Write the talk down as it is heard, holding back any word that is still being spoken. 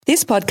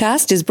This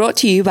podcast is brought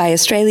to you by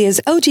Australia's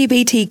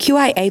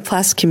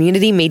LGBTQIA+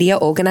 community media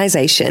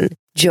organisation,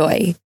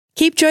 Joy.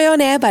 Keep Joy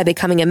on air by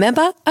becoming a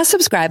member, a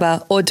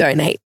subscriber, or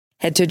donate.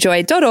 Head to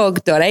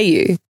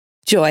joy.org.au.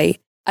 Joy,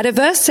 a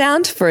diverse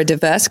sound for a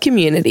diverse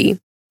community.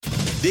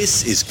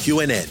 This is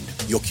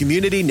QNN, your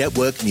community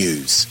network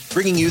news,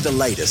 bringing you the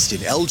latest in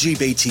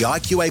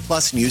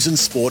LGBTIQA+ news and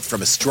sport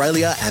from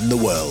Australia and the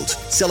world.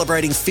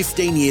 Celebrating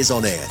 15 years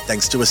on air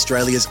thanks to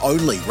Australia's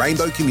only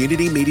rainbow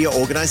community media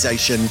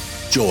organisation,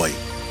 Joy.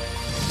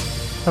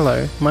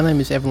 Hello, my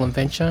name is Evelyn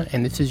Venture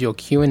and this is your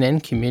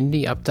QNN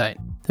Community Update.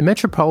 The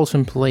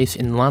Metropolitan Police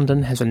in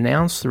London has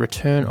announced the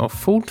return of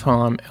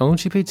full-time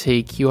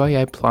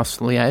LGBTQIA+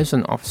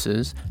 liaison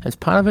officers as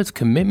part of its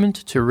commitment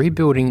to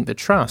rebuilding the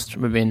trust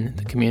within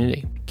the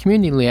community.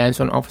 Community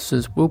liaison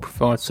officers will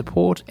provide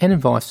support and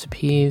advice to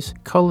peers,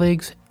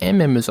 colleagues and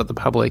members of the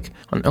public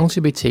on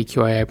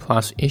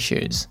LGBTQIA+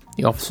 issues.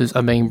 The officers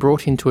are being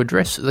brought in to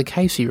address the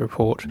Casey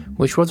report,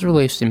 which was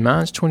released in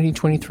March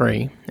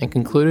 2023 and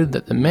concluded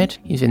that the Met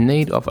is in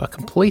need of a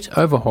complete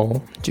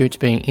overhaul due to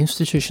being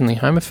institutionally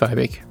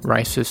homophobic,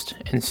 racist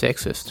and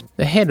sexist.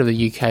 The head of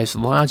the UK's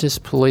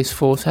largest police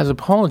force has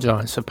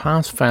apologised for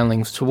past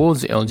failings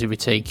towards the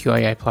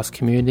LGBTQIA+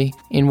 community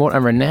in what a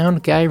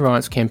renowned gay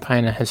rights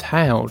campaigner has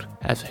hailed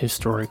as a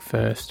historic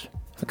first.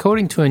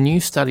 According to a new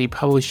study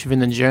published within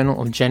the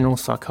Journal of General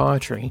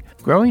Psychiatry,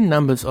 growing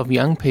numbers of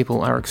young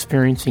people are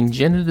experiencing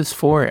gender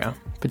dysphoria,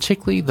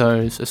 particularly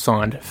those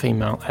assigned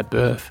female at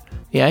birth.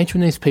 The age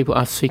when these people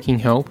are seeking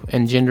help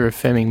and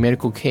gender-affirming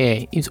medical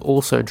care is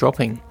also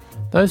dropping.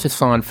 Those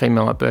assigned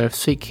female at birth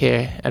seek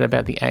care at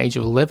about the age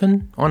of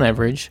 11 on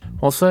average,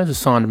 whilst those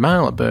assigned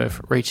male at birth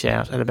reach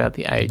out at about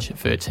the age of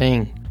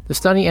 13. The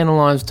study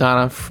analysed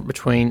data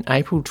between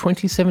April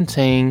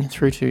 2017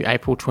 through to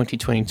April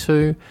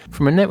 2022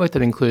 from a network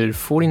that included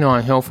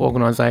 49 health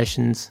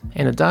organisations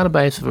and a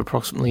database of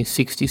approximately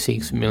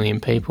 66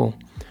 million people.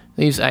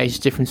 These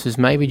age differences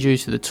may be due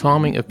to the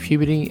timing of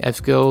puberty,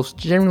 as girls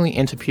generally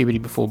enter puberty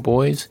before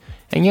boys,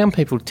 and young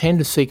people tend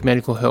to seek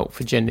medical help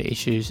for gender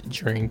issues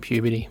during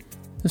puberty.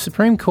 The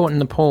Supreme Court in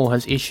Nepal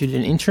has issued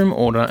an interim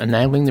order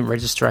enabling the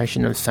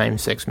registration of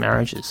same-sex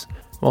marriages.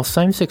 While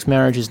same-sex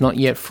marriage is not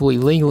yet fully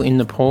legal in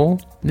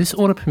Nepal, this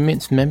order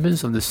permits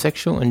members of the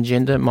sexual and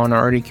gender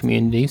minority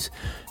communities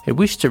who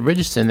wish to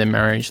register their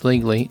marriage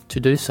legally to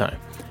do so.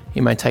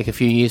 It may take a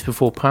few years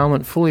before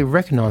Parliament fully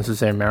recognises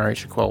their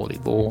marriage equality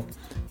law.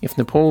 If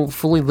Nepal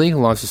fully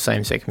legalises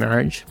same-sex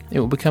marriage, it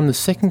will become the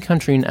second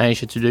country in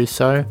Asia to do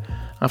so,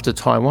 after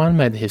Taiwan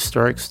made the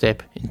historic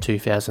step in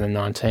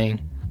 2019.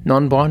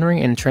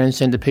 Non-binary and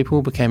transgender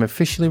people became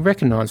officially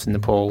recognised in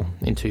Nepal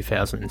in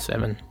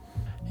 2007.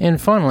 And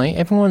finally,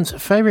 everyone's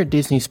favourite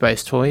Disney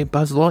space toy,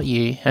 Buzz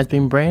Lightyear, has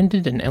been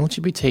branded an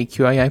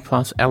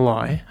LGBTQIA+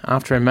 ally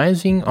after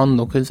amazing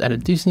onlookers at a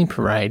Disney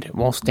parade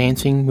whilst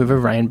dancing with a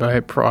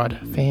Rainbow Pride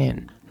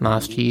fan.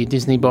 Last year,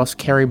 Disney boss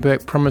Carrie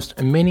Burke promised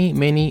many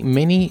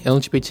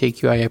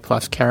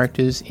LGBTQIA+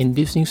 characters in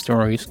Disney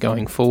stories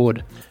going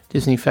forward.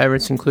 Disney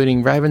favourites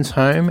including Raven's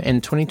Home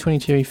and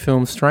 2022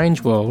 film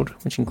Strange World,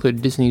 which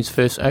included Disney's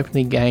first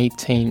openly gay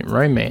teen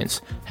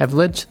romance, have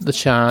led the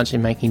charge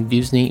in making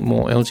Disney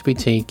more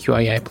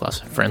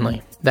LGBTQIA+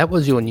 friendly. That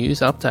was your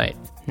news update.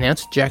 Now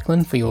to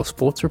Jacqueline for your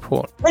sports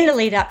report. In the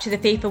lead up to the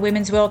FIFA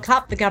Women's World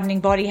Cup, the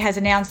governing body has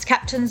announced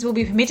captains will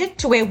be permitted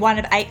to wear one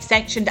of 8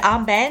 sanctioned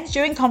armbands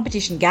during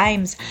competition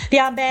games. The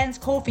armbands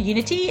call for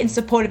unity in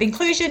support of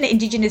inclusion,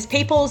 Indigenous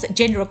peoples,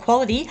 gender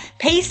equality,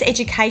 peace,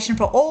 education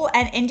for all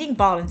and ending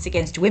violence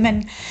against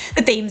women.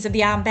 The themes of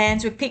the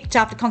armbands were picked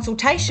after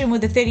consultation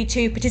with the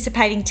 32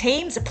 participating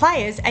teams,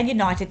 players and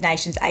United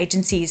Nations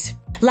agencies.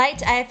 Late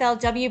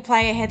AFLW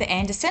player Heather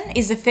Anderson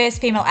is the first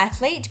female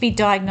athlete to be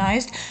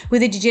diagnosed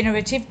with a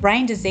degenerative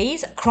brain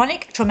disease,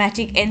 chronic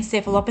traumatic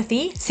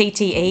encephalopathy,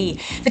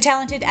 CTE. The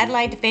talented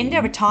Adelaide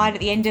defender retired at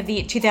the end of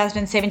the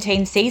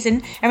 2017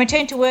 season and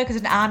returned to work as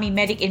an army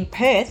medic in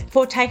Perth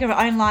before taking her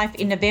own life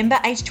in November,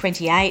 aged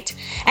 28.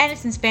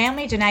 Anderson's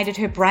family donated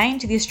her brain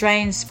to the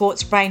Australian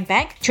Sports Brain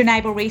Bank to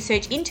enable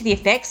research into the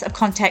effects of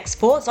contact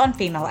sports on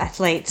female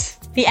athletes.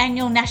 The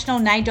annual National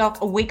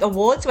NAIDOC Week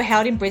Awards were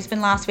held in Brisbane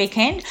last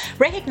weekend,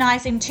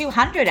 recognising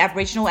 200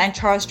 Aboriginal and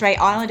Torres Strait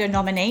Islander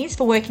nominees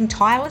for working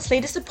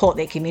tirelessly to support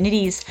their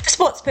communities. The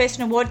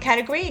Sportsperson Award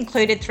category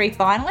included 3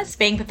 finalists,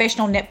 being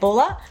professional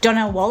netballer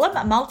Donna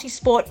Wallam,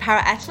 multi-sport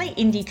para-athlete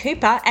Indy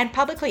Cooper and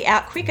publicly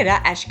out cricketer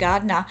Ash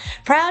Gardner.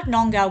 Proud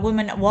Noongar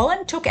woman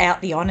Wallen took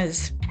out the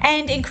honours.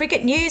 And in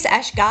cricket news,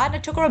 Ash Gardner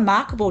took a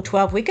remarkable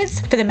 12 wickets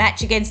for the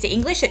match against the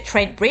English at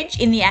Trent Bridge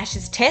in the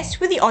Ashes Test,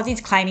 with the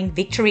Aussies claiming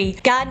victory.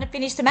 Gardner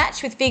finished the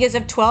match with figures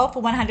of 12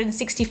 for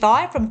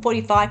 165 from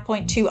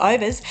 45.2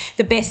 overs,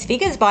 the best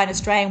figures by an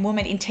Australian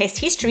woman in Test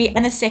history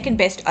and the second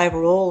best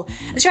overall.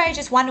 Australia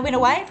just one win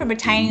away from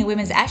retaining the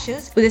Women's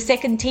Ashes, with a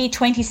second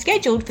T20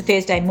 scheduled for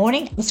Thursday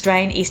morning,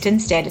 Australian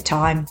Eastern Standard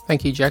Time.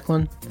 Thank you,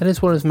 Jacqueline. That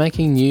is what is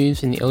making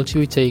news in the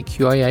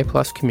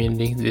LGBTQIA+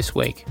 community this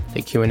week.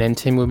 The QNN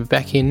team will be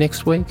back here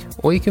next week,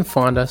 or you can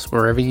find us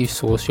wherever you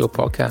source your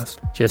podcast.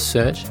 Just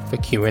search for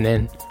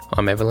QNN.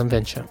 I'm Evelyn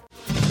Venture.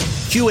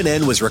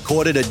 QNN was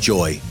recorded at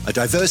Joy, a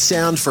diverse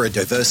sound for a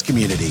diverse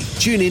community.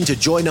 Tune in to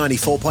Joy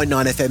 94.9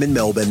 FM in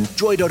Melbourne,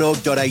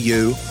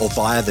 joy.org.au or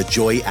via the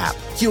Joy app.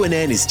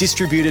 QNN is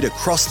distributed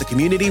across the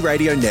Community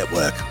Radio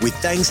Network with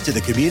thanks to the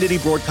Community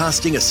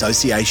Broadcasting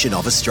Association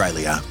of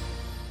Australia.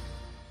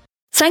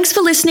 Thanks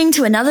for listening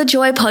to another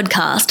Joy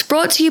podcast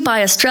brought to you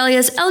by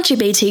Australia's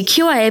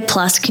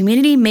LGBTQIA+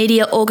 community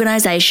media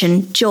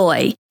organisation,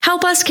 Joy.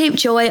 Help us keep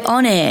Joy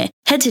on air.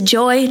 Head to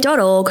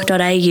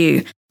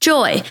joy.org.au.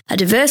 Joy, a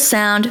diverse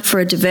sound for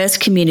a diverse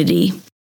community.